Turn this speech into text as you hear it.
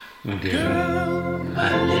Girl,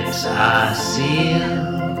 my lips are sealed.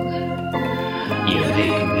 You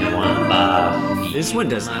make me want to barf. This one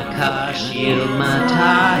doesn't. My car shield, my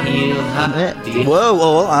tie heel.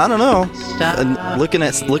 Whoa, I don't know. Looking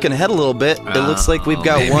ahead a little bit, it looks like we've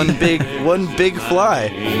got one big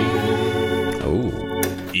fly. Oh,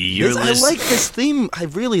 I like this theme. I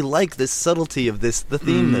really like this subtlety of the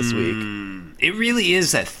theme this week. It really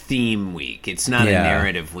is a theme week. It's not a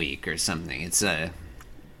narrative week or something. It's a.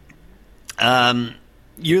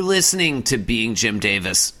 You're listening to Being Jim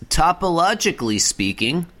Davis. Topologically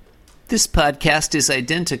speaking, this podcast is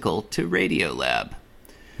identical to Radiolab.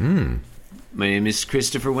 My name is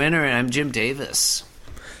Christopher Winter, and I'm Jim Davis.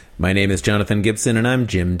 My name is Jonathan Gibson, and I'm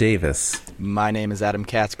Jim Davis. My name is Adam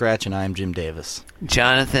Katzgratch, and I'm Jim Davis.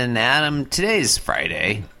 Jonathan, Adam, today's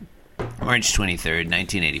Friday, March 23rd,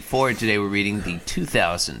 1984. Today we're reading the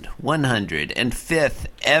 2105th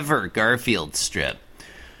ever Garfield strip.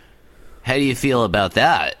 How do you feel about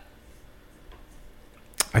that?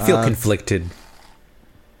 I feel conflicted.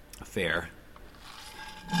 Fair.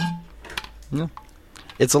 Yeah.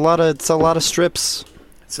 It's a lot of strips.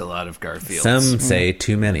 It's a lot of Garfields. Some say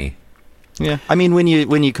too many. Yeah, I mean when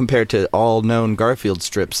you compare it to all known Garfield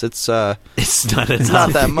strips, it's not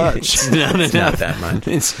that much. It's Not that much.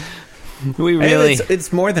 We really.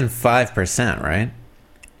 It's more than 5%, right?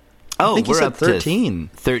 Oh, I think you we're said up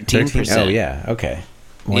 13. to 13%. Oh yeah, okay.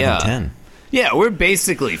 More than 10. Yeah, we're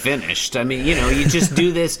basically finished. I mean, you just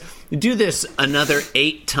do this another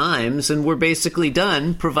 8 times, and we're basically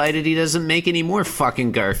done, provided he doesn't make any more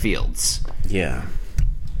fucking Garfields. Yeah.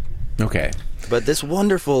 Okay. But this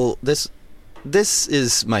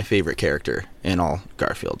is my favorite character in all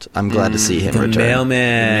Garfield. I'm glad to see him return.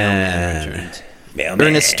 Mailman.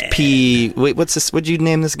 Ernest P. Wait, what's this? What'd you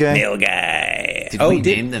name this guy? Mail guy. Did we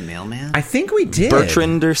name the mailman? I think we did.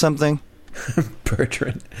 Bertrand or something?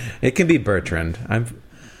 Bertrand. It can be Bertrand.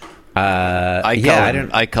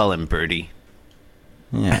 I call him Birdie.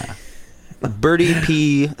 Yeah. Birdie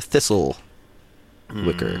P. Thistle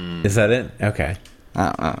Wicker. Is that it? Okay. I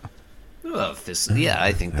don't know. Oh, yeah,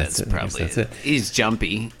 I think that's it. probably That's it. it. He's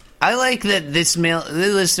jumpy. I like that the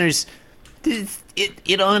listeners.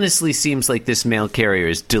 It honestly seems like this mail carrier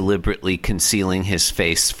is deliberately concealing his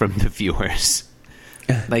face from the viewers.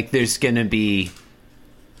 Like there's going to be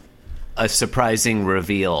a surprising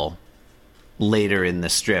reveal later in the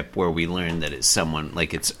strip where we learn that it's someone,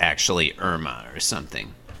 like it's actually Irma or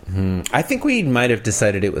something. I think we might have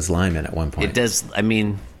decided it was Lyman at one point. It does. I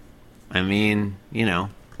mean,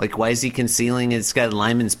 like why is he concealing? It's got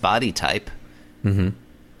Lyman's body type. Mm-hmm.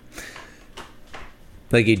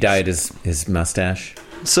 Like he dyed his mustache.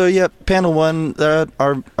 So yeah, panel 1,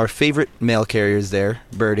 our favorite mail carriers there,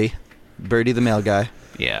 Birdie the mail guy.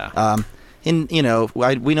 Yeah. And we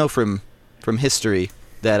know from history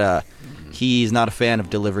that he's not a fan of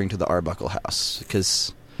delivering to the Arbuckle house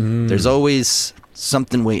because there's always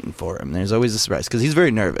something waiting for him. There's always a surprise because he's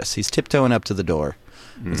very nervous. He's tiptoeing up to the door,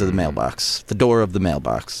 to the mailbox, the door of the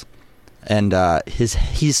mailbox, and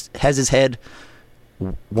he has his head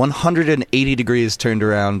 180 degrees turned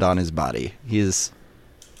around on his body. He is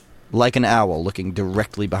like an owl looking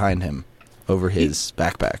directly behind him over his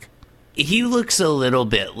backpack. He looks a little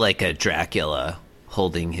bit like a Dracula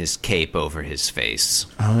holding his cape over his face.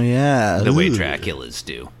 Oh, yeah. The way Draculas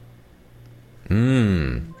do.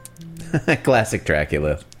 Classic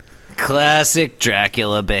Dracula. Classic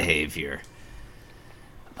Dracula behavior.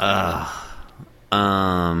 That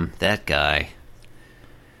guy.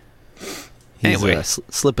 He's Anyway.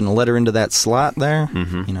 Slipping a letter into that slot there.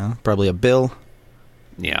 Mm-hmm. Probably a bill.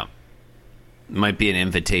 Yeah. Might be an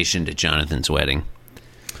invitation to Jonathan's wedding.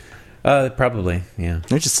 Probably, yeah.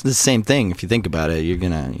 They're just the same thing. If you think about it, you're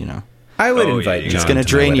gonna, I would Oh, invite yeah, John it's gonna to my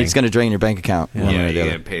drain you. wedding. It's gonna drain your bank account. One way or You the other.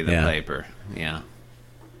 gotta pay the Yeah. piper. Yeah.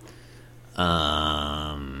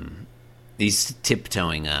 He's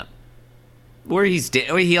tiptoeing up. Or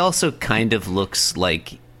he also kind of looks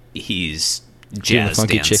like he's Doing the jazz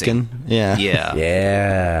funky dancing. chicken. Yeah. Yeah.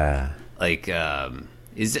 Yeah. Like, I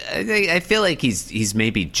feel like he's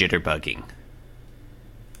maybe jitterbugging.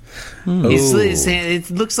 His hand, it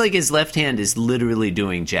looks like his left hand is literally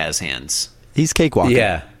doing jazz hands. He's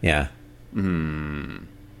cakewalking. Yeah.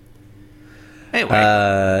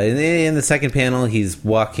 Anyway, In the second panel, he's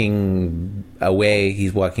walking away.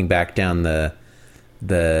 He's walking back down the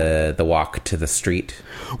walk to the street.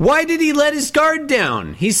 why did he let his guard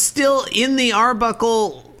down? He's still in the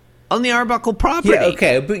Arbuckle on the Arbuckle property. Yeah,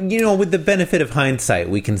 okay, but with the benefit of hindsight,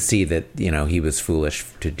 we can see that he was foolish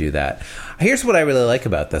to do that. Here's what I really like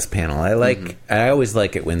about this panel. I always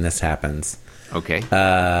like it when this happens. Okay.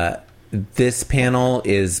 this panel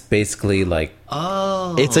is basically like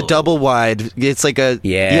Oh, It's a double wide. It's like a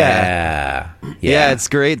yeah. It's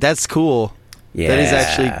great. That's cool. Yeah. That is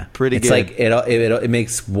actually pretty it's good. like it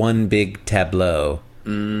makes one big tableau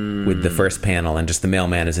with the first panel, and just the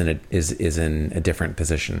mailman is in a different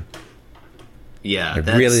position. yeah. I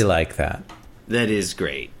really like that. That is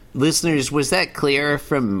great. Listeners, was that clear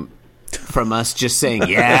from us just saying,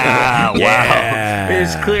 yeah, wow? It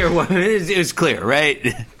was clear. It was clear, right?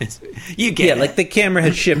 You get Yeah, it. like the camera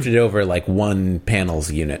had shifted over like one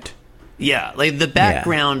panel's unit. Yeah, like the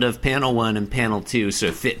background of panel 1 and panel 2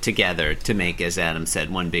 sort of fit together to make, as Adam said,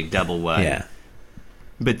 one big double wide. Yeah.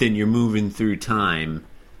 But then you're moving through time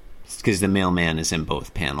because the mailman is in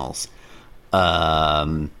both panels.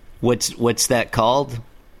 What's that called?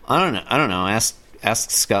 I don't know. Ask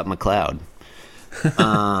Scott McCloud.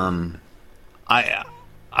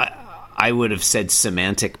 I would have said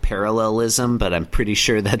semantic parallelism, but I'm pretty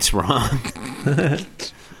sure that's wrong.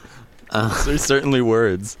 There's certainly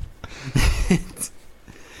words.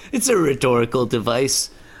 It's a rhetorical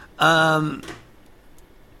device. He's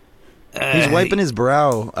wiping his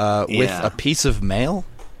brow with yeah. a piece of mail.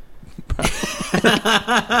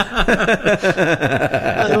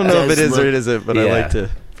 I don't know if it is or it isn't, but I Yeah. like to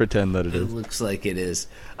pretend that it It is. looks like it is.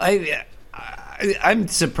 I'm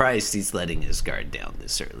surprised he's letting his guard down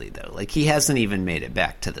this early, though. Like, he hasn't even made it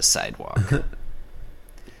back to the sidewalk.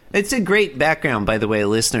 It's a great background, by the way,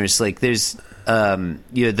 listeners. Like, there's,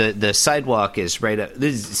 the sidewalk is right up.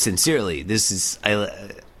 This is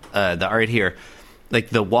the art here. Like,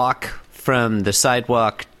 the walk from the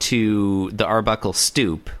sidewalk to the Arbuckle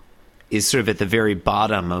stoop is sort of at the very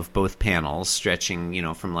bottom of both panels,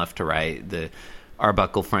 stretching, from left to right. The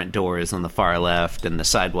Arbuckle front door is on the far left, and the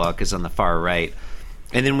sidewalk is on the far right.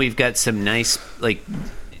 And then we've got some nice, like,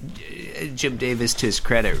 Jim Davis, to his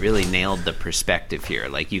credit, really nailed the perspective here.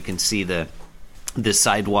 Like, you can see the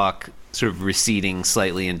sidewalk sort of receding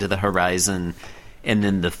slightly into the horizon, and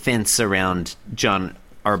then the fence around John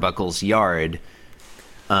Arbuckle's yard,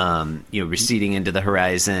 receding into the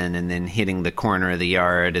horizon, and then hitting the corner of the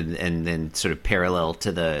yard, and then sort of parallel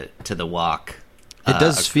to the walk. It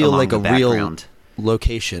does feel along like the a real background.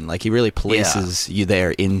 location. Like, he really places you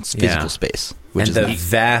there in physical space, which And is the neat.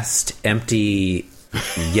 vast, empty,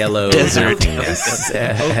 yellow Desert. nothingness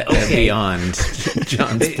beyond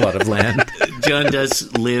John's plot of land. John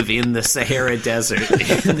does live in the Sahara Desert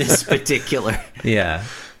in this particular. Yeah.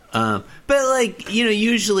 But, like,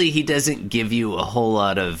 usually he doesn't give you a whole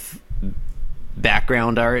lot of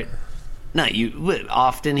background art.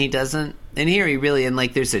 Often he doesn't. And here he really, and,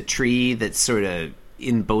 like, there's a tree that's sort of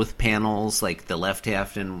in both panels, like the left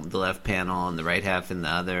half in the left panel and the right half in the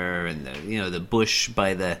other, and the bush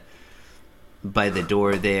by the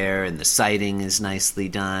door there, and the siding is nicely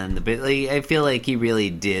done. I feel like he really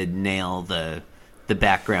did nail the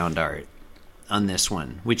background art on this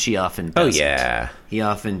one, which he often doesn't. Oh, yeah. He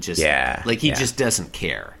often just just doesn't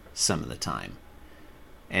care some of the time.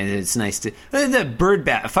 And it's nice to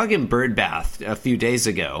the fucking bird bath a few days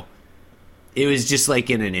ago. It was just like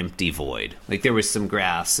in an empty void. Like, there was some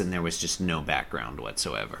grass and there was just no background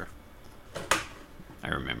whatsoever. I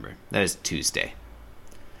remember. That was Tuesday.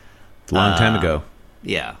 It's a long time ago.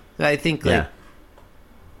 Yeah. I think, like,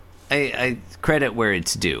 I credit where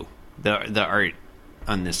it's due. The art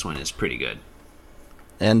on this one is pretty good.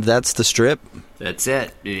 And that's the strip. That's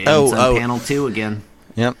it. It ends on panel 2 again.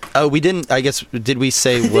 Yep. Oh, we didn't. I guess did we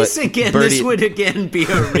say what? This would again be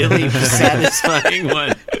a really satisfying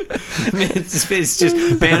one. It's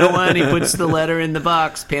just panel 1. He puts the letter in the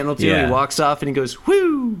box. Panel 2. Yeah. He walks off and he goes,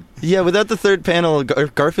 "Whoo!" Yeah, without the third panel,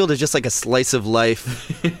 Garfield is just like a slice of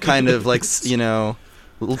life, kind of like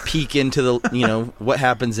little peek into the what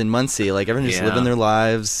happens in Muncie. Like, everyone's just living their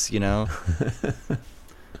lives.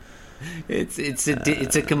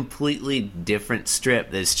 It's a completely different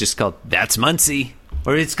strip that's just called That's Muncie,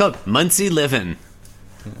 or it's called Muncie Livin'.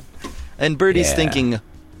 And Birdie's thinking,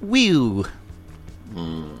 "Whew,"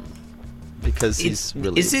 because he's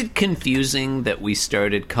really. Is it confusing that we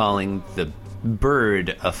started calling the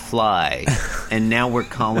bird a fly, and now we're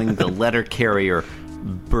calling the letter carrier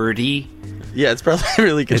Birdie? Yeah, it's probably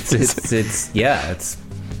really confusing. It's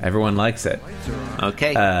everyone likes it.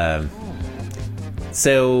 Okay.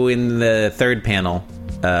 So in the third panel,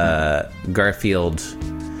 Garfield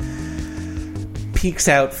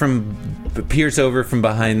peers over from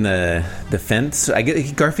behind the fence. I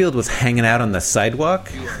guess Garfield was hanging out on the sidewalk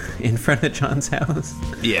in front of John's house.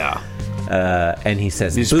 Yeah. And he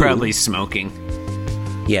says, He's "Boo." probably smoking.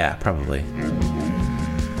 Yeah, probably.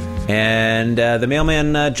 And the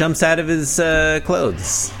mailman jumps out of his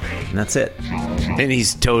clothes. And that's it. And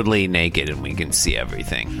he's totally naked and we can see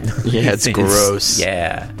everything. Yeah, it's gross.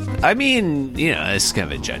 Yeah. I mean, it's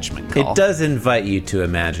kind of a judgment call. It does invite you to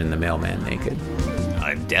imagine the mailman naked.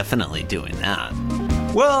 I'm definitely doing that.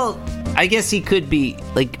 Well, I guess he could be,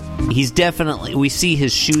 like, he's definitely, we see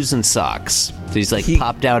his shoes and socks. So he's, like,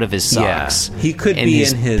 popped out of his socks. Yeah, he could and be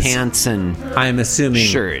in his pants and I'm assuming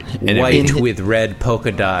shirt. And white with red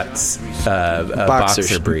polka dots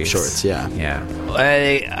boxer briefs. Shorts, yeah. Yeah.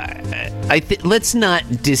 let's not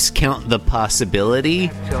discount the possibility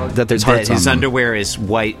That there's hearts that his on them. underwear is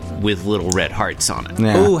white with little red hearts on it.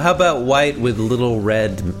 Yeah. Ooh, how about white with little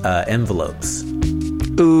red envelopes?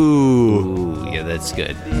 Ooh. Ooh, yeah, that's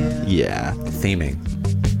good. Yeah. Theming.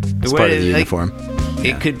 It's part of the uniform.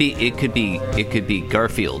 It could be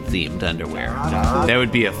Garfield themed underwear. That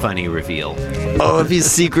would be a funny reveal. Oh, if he's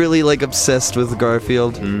secretly, like, obsessed with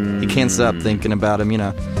Garfield. He can't stop thinking about him,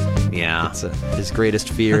 Yeah, It's his greatest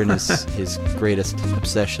fear and his greatest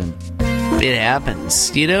obsession. it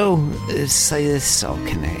happens. It's all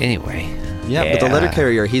connected. Anyway. Yeah, but the letter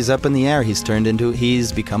carrier, he's up in the air.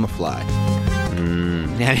 He's become a fly.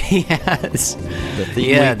 Yeah, he has. The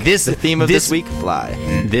theme the theme of this week, fly.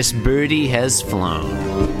 This birdie has flown.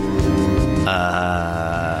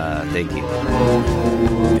 Thank you.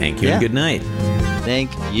 Thank you Yeah. and good night.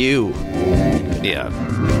 Thank you. Yeah,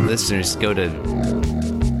 listeners, go to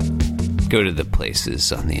the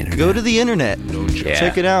places on the internet. Go to the internet. Yeah.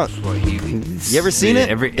 Check it out. You ever seen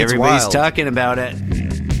it? It's Everybody's wild. talking about it.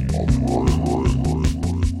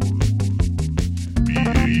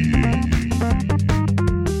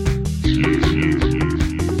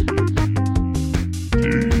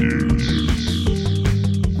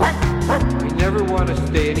 We never want to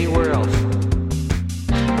stay anywhere else.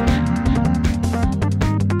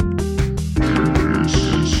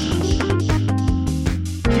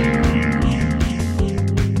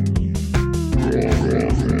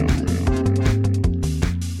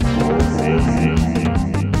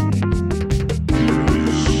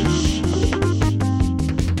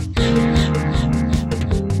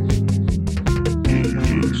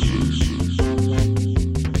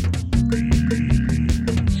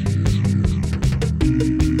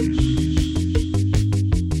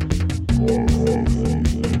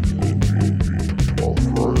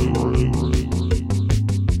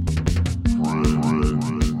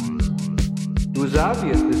 It was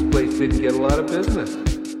obvious this place didn't get a lot of business.